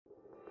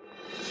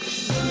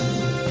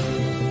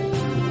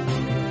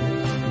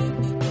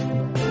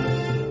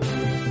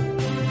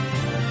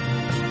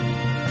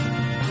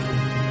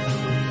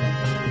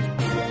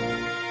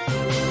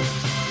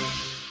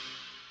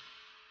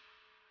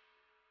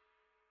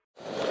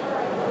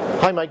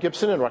Hi, Mike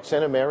Gibson and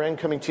Roxana Maran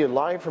coming to you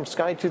live from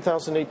SCAI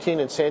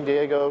 2018 in San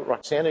Diego.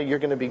 Roxana, you're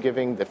going to be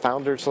giving the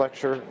Founders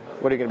Lecture.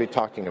 What are you going to be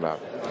talking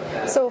about?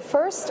 So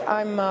first,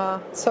 I'm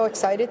so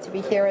excited to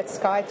be here at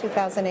SCAI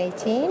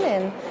 2018,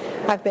 and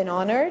I've been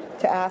honored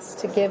to ask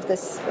to give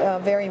this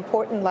very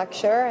important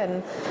lecture,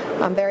 and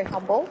I'm very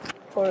humbled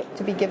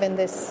to be given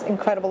this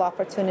incredible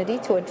opportunity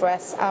to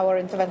address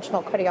our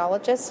interventional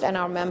cardiologists and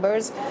our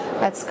members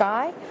at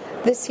SCAI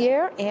this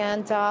year.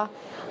 And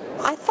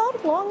I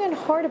thought long and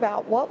hard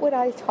about what would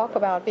I talk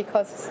about,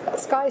 because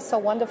SCAI is so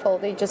wonderful.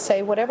 They just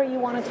say whatever you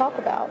want to talk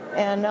about,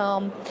 and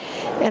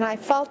I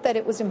felt that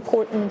it was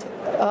important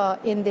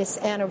in this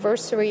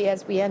anniversary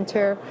as we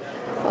enter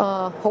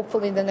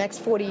hopefully the next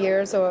 40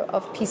 years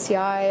of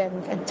PCI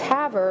and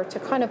TAVR to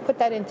kind of put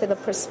that into the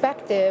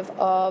perspective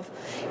of,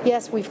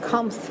 yes, we've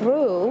come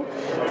through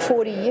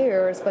 40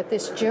 years, but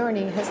this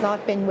journey has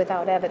not been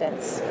without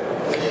evidence.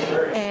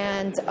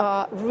 And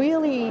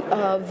really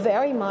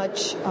very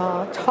much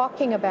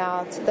talking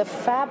about the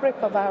fabric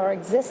of our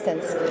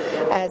existence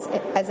as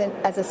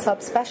a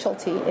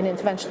subspecialty in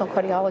interventional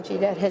cardiology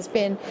that has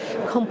been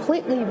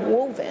completely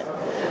woven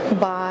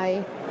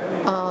by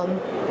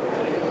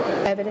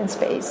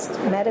evidence-based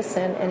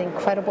medicine and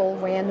incredible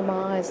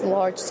randomized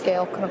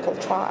large-scale clinical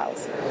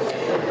trials.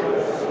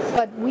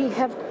 But we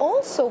have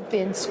also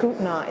been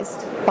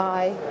scrutinized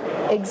by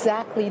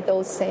exactly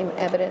those same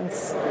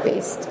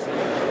evidence-based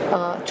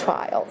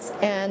trials.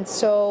 And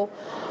so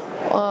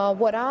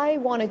what I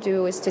want to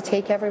do is to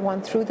take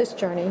everyone through this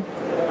journey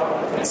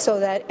so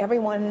that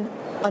everyone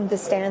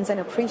understands and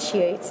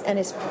appreciates and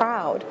is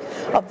proud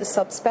of the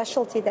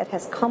subspecialty that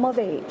has come of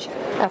age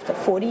after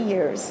 40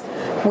 years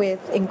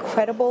with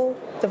incredible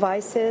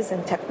devices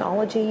and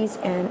technologies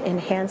and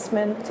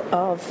enhancement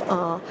of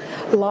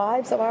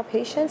lives of our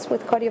patients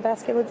with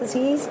cardiovascular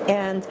disease,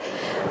 and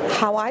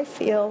how I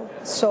feel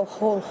so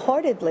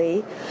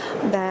wholeheartedly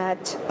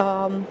that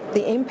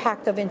the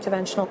impact of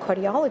interventional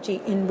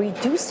cardiology in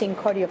reducing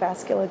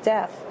cardiovascular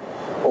death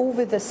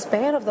over the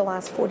span of the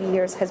last 40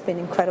 years has been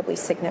incredibly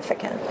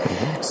significant.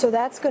 Mm-hmm. So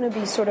that's going to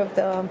be sort of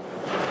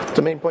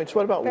the main points.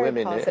 What about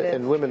women positive.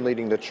 And women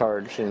leading the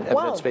charge in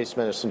evidence-based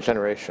medicine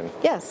generation?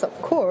 Yes,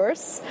 of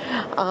course.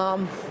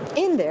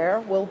 In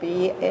there will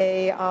be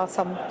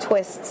some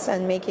twists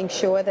and making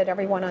sure that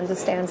everyone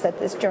understands that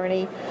this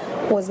journey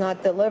was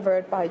not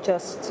delivered by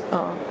just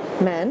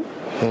men.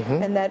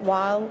 Mm-hmm. And that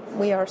while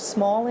we are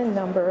small in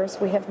numbers,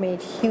 we have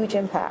made huge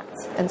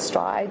impacts and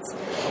strides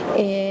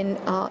in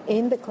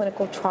the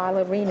clinical trial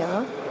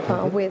arena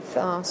with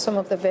some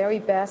of the very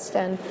best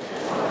and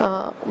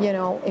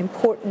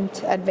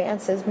important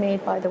advances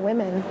made by the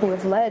women who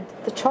have led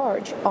the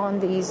charge on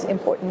these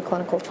important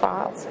clinical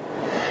trials.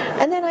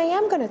 And then I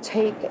am going to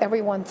take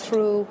everyone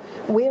through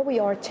where we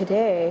are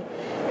today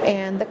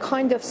and the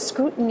kind of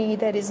scrutiny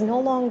that is no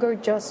longer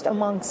just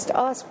amongst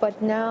us,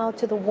 but now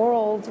to the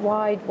World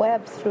Wide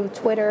Web through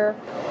Twitter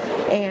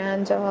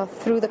and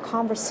through the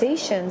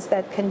conversations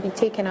that can be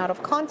taken out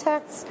of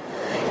context,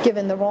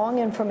 given the wrong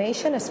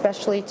information,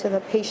 especially to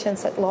the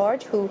patients at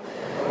large,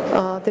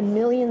 the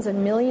millions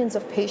and millions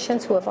of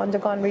patients who have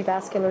undergone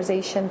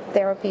revascularization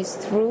therapies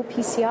through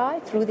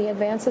PCI, through the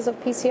advances of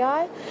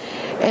PCI,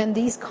 and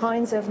these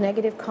kinds of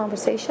negative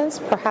conversations,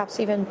 perhaps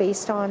even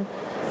based on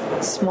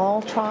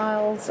small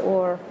trials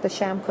or the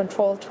sham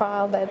control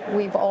trial that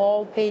we've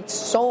all paid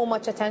so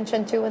much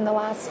attention to in the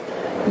last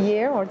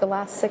year or the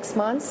last 6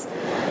 months,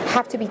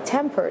 have to be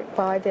tempered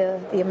by the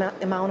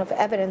amount of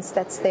evidence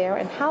that's there,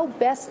 and how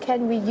best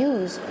can we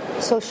use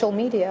social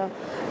media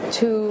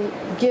to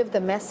give the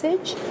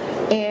message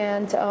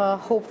and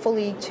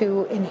hopefully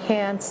to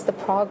enhance the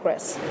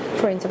progress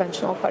for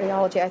interventional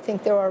cardiology. I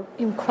think there are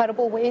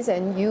incredible ways,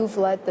 and you've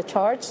led the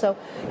charge, so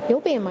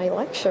you'll be in my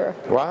lecture.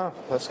 Wow,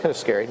 that's kind of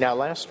scary. Now,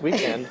 last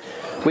weekend,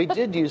 we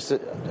did use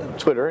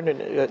Twitter in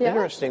an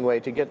interesting way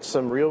to get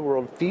some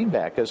real-world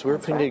feedback. As we were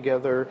putting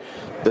together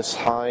this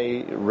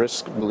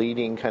high-risk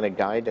bleeding kind of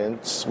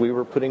guidance, we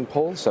were putting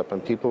polls up,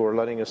 and people were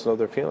letting us know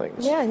their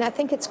feelings. Yeah, and I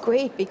think it's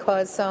great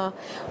because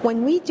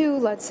when we do,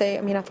 let's say,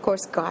 of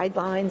course,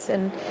 guidelines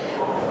and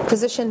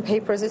position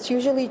papers, it's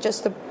usually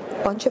just a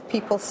bunch of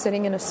people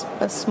sitting in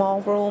a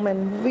small room,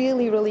 and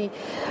really,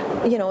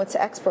 it's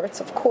experts,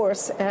 of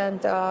course,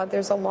 and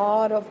there's a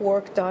lot of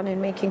work done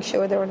in making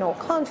sure there are no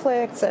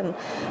conflicts and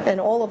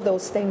all of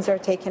those things are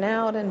taken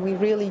out, and we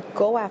really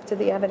go after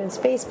the evidence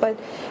base. But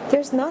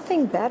there's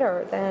nothing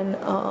better than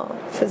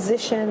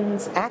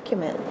physicians'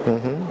 acumen,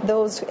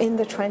 those in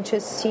the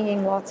trenches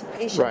seeing lots of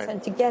patients,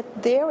 and to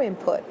get their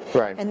input,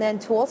 and then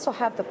to also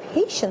have the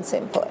patient's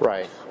input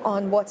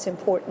on what's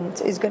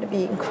important is going to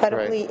be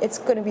incredibly, it's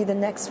going to be the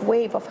next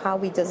wave of how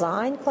we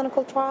design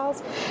clinical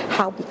trials,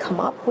 how we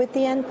come up with the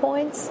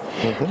endpoints,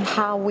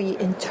 how we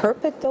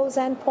interpret those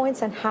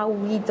endpoints, and how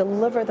we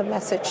deliver the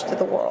message to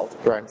the world.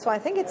 So I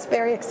think it's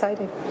very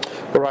exciting.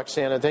 Well,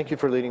 Roxana, thank you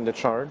for leading the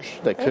charge.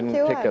 They couldn't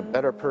pick a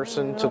better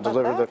person to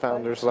deliver the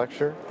Founders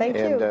Lecture. Thank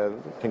you.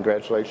 And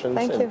congratulations.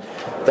 Thank you.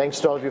 Thanks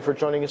to all of you for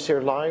joining us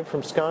here live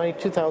from SCAI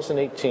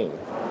 2018.